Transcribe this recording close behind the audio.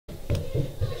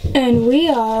And we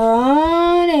are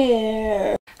on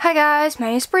air. Hi guys, my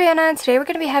name is Brianna and today we're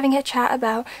going to be having a chat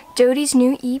about Dodie's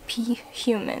new EP,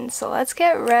 Human. So let's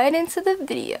get right into the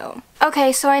video.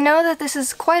 Okay, so I know that this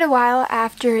is quite a while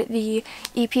after the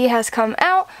EP has come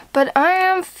out, but I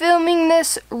am filming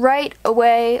this right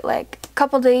away, like a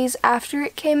couple days after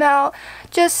it came out.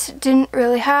 Just didn't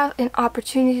really have an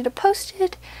opportunity to post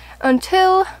it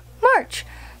until March.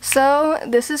 So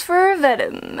this is for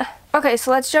VEDIM. Okay,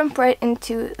 so let's jump right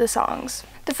into the songs.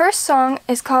 The first song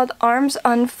is called Arms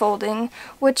Unfolding,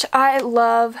 which I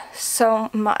love so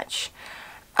much.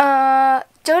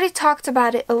 Dodie talked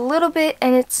about it a little bit,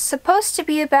 and it's supposed to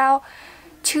be about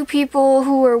two people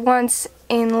who were once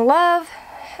in love.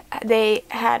 They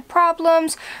had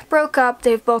problems, broke up,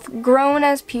 they've both grown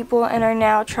as people and are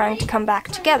now trying to come back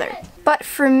together. But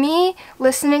for me,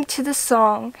 listening to the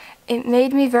song, it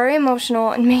made me very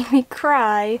emotional and made me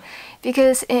cry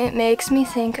because it makes me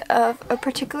think of a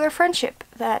particular friendship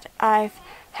that I've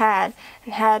had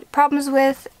and had problems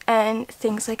with and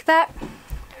things like that.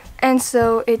 And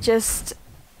so it just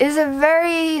is a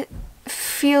very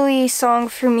feely song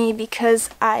for me because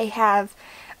I have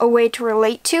a way to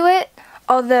relate to it,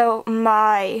 although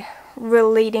my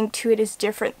relating to it is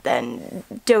different than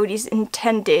Dodie's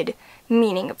intended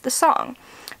meaning of the song.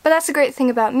 But that's the great thing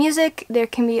about music. There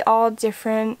can be all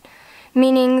different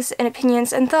meanings and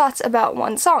opinions and thoughts about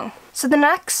one song. So the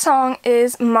next song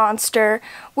is Monster,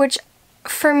 which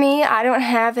for me, I don't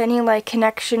have any like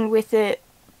connection with it,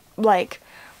 like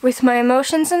with my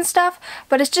emotions and stuff,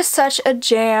 but it's just such a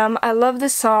jam. I love the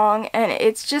song, and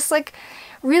it's just like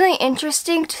really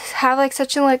interesting to have like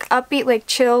such a like upbeat, like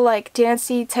chill, like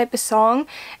dancey type of song,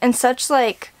 and such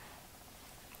like,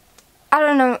 I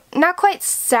don't know, not quite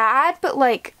sad, but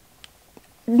like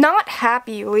not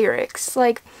happy lyrics.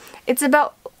 Like it's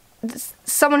about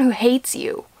someone who hates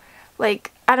you.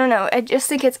 Like, I don't know, I just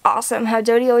think it's awesome how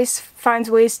Dodie always finds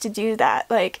ways to do that.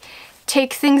 Like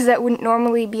take things that wouldn't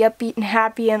normally be upbeat and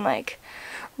happy and like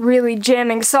really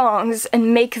jamming songs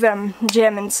and make them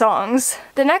jamming songs.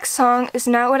 The next song is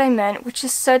Not What I Meant, which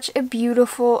is such a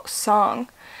beautiful song.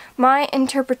 My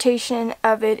interpretation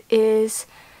of it is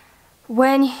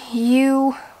when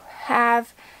you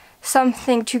have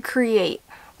something to create,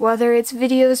 whether it's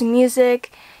videos,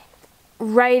 music,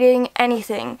 writing,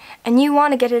 anything, and you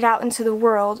want to get it out into the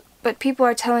world, but people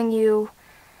are telling you,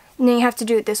 no, you have to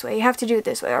do it this way, you have to do it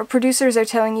this way, or producers are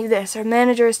telling you this, or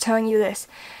manager is telling you this,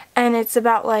 and it's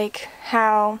about like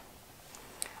how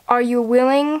are you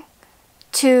willing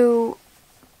to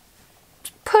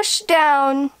push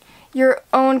down your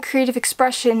own creative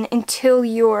expression until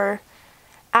you're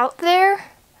out there.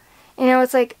 You know,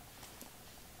 it's like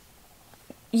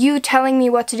you telling me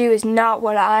what to do is not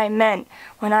what I meant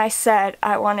when I said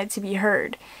I wanted to be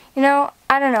heard. You know,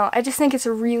 I don't know, I just think it's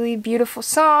a really beautiful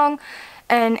song,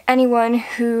 and anyone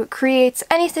who creates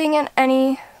anything in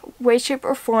any way, shape,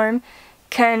 or form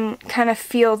can kind of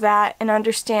feel that and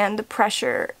understand the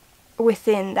pressure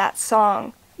within that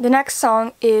song. The next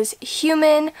song is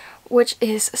Human, which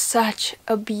is such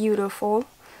a beautiful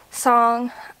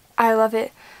song. I love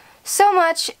it so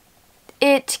much.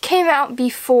 It came out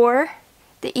before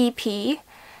the EP,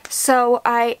 so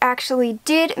I actually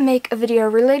did make a video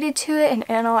related to it and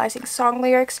analyzing song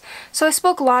lyrics. So I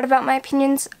spoke a lot about my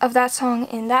opinions of that song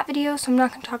in that video, so I'm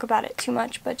not going to talk about it too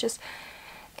much, but just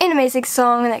an amazing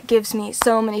song that gives me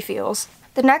so many feels.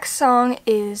 The next song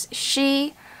is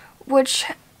She, which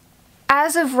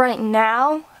as of right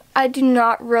now I do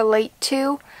not relate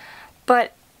to,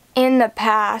 but in the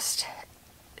past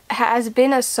has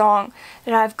been a song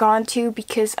that I've gone to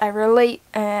because I relate,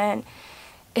 and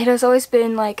it has always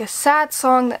been like a sad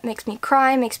song that makes me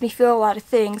cry, makes me feel a lot of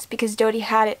things, because Dodie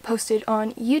had it posted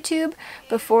on YouTube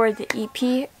before the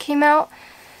EP came out.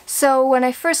 So when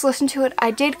I first listened to it,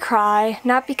 I did cry,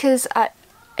 not because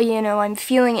I'm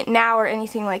feeling it now or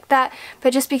anything like that,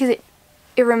 but just because it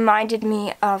reminded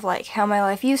me of like how my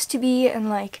life used to be and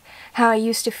like how I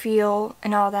used to feel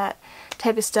and all that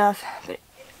type of stuff. But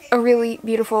a really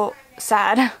beautiful,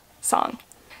 sad song.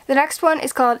 The next one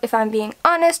is called If I'm Being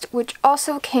Honest, which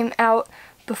also came out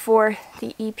before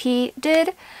the EP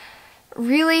did.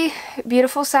 Really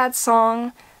beautiful, sad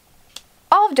song.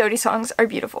 All of Dodie's songs are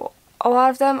beautiful. A lot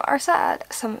of them are sad.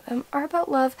 Some of them are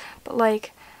about love, but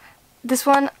like this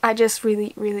one I just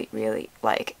really, really, really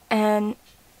like. And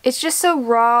it's just so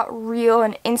raw, real,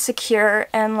 and insecure,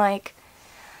 and like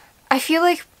I feel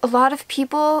like a lot of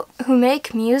people who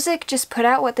make music just put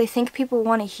out what they think people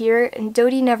want to hear, and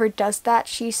Dodie never does that.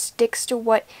 She sticks to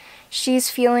what she's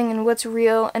feeling and what's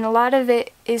real, and a lot of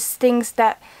it is things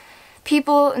that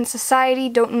people in society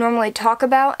don't normally talk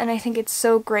about, and I think it's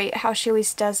so great how she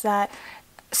always does that.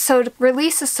 So to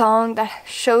release a song that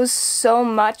shows so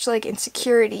much like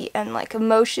insecurity and like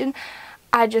emotion,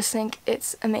 I just think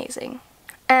it's amazing.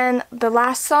 And the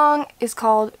last song is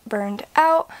called Burned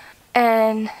Out,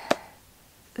 and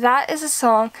that is a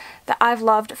song that I've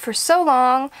loved for so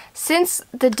long. Since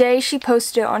the day she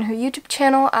posted it on her YouTube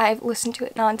channel, I've listened to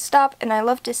it non-stop and I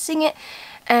love to sing it,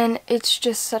 and it's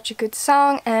just such a good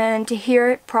song, and to hear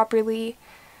it properly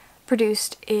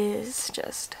produced is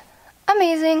just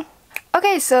amazing.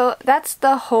 Okay, so that's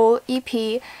the whole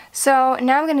EP. So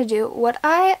now I'm gonna do what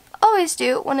I always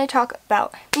do when I talk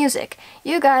about music.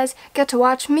 You guys get to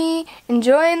watch me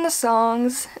enjoying the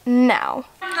songs now.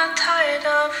 I'm not tired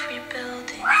of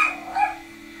rebuilding,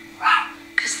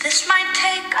 'cause this might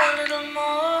take a little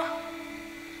more.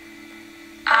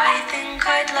 I think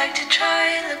I'd like to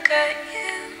try look at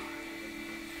you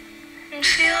and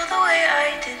feel the way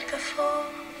I did before.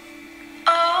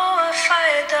 Oh, a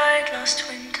fire died last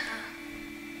winter.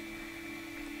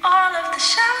 All of the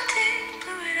shouting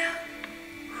blew it out.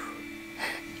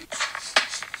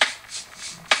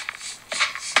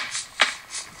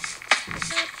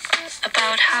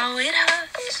 About how it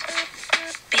hurts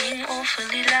being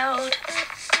awfully loud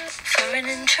for an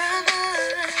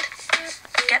introvert.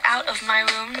 Get out of my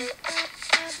room.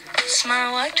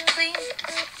 Smile wiped clean.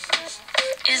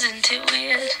 Isn't it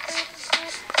weird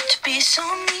to be so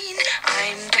mean?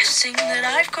 I'm guessing that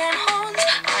I've grown horns.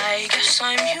 I guess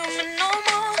I'm human no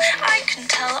more. I can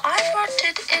tell I've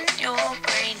rotted in your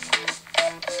brain.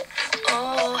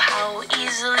 Oh, how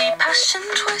easily passion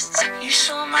twists. You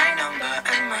saw my number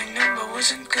and my number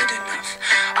wasn't good enough.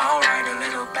 I'll write a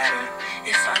little better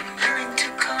if I'm willing to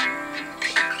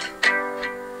compete.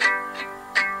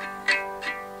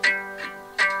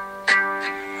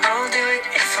 I'll do it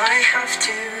if I have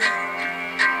to,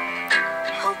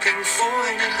 hoping for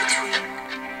an in-between.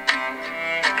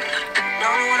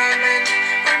 Not what I meant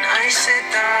when I said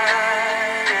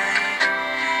that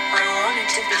I wanted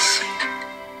to be seen.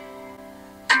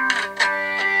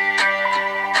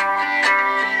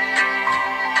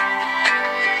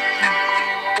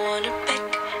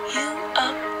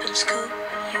 Scoop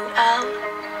you out.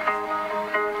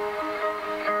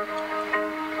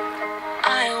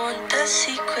 I want the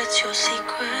secrets your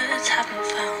secrets haven't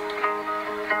found.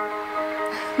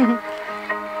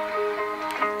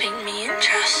 Paint me in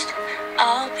trust.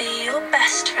 I'll be your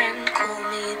best friend. Call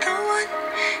me the one.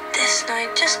 This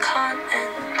night just can't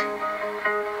end.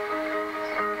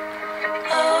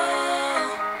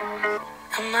 Oh,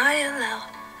 am I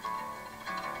allowed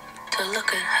to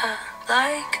look at her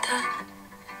like that?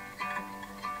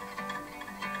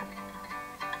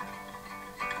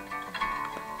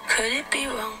 Could it be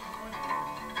wrong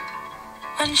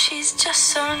when she's just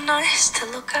so nice to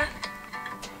look at?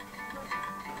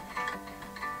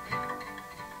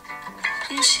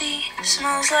 And she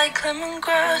smells like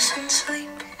lemongrass and sleep.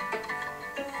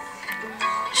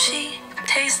 She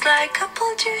tastes like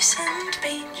apple juice and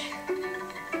beach.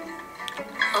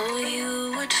 Oh,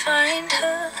 you would find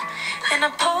her in a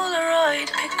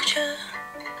Polaroid picture.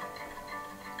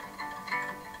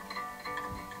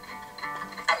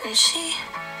 And she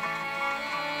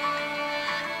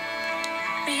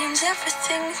means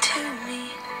everything to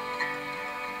me.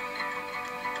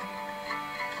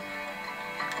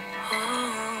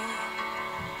 Oh,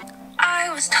 I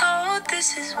was told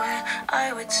this is where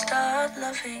I would start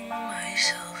loving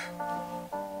myself.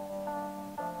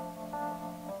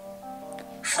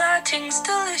 Flirting's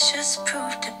delicious,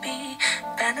 proved to be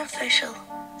beneficial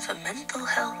for mental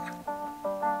health.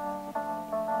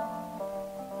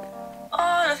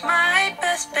 All of my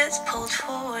best bits pulled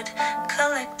forward,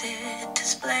 collected,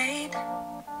 displayed.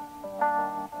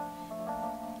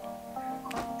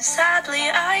 Sadly,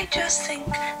 I just think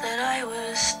that I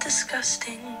was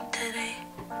disgusting today.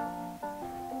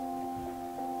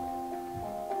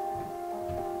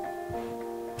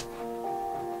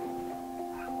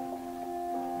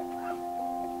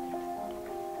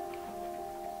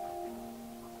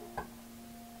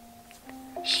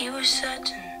 He was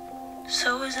certain,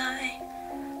 so was I.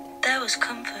 There was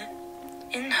comfort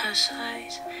in her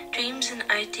sighs. Dreams and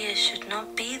ideas should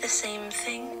not be the same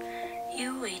thing.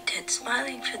 You waited,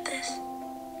 smiling for this.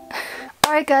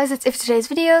 Alright guys, that's it for today's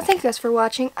video. Thank you guys for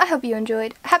watching. I hope you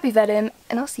enjoyed. Happy VEDIM,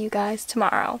 and I'll see you guys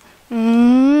tomorrow.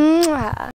 Mwah.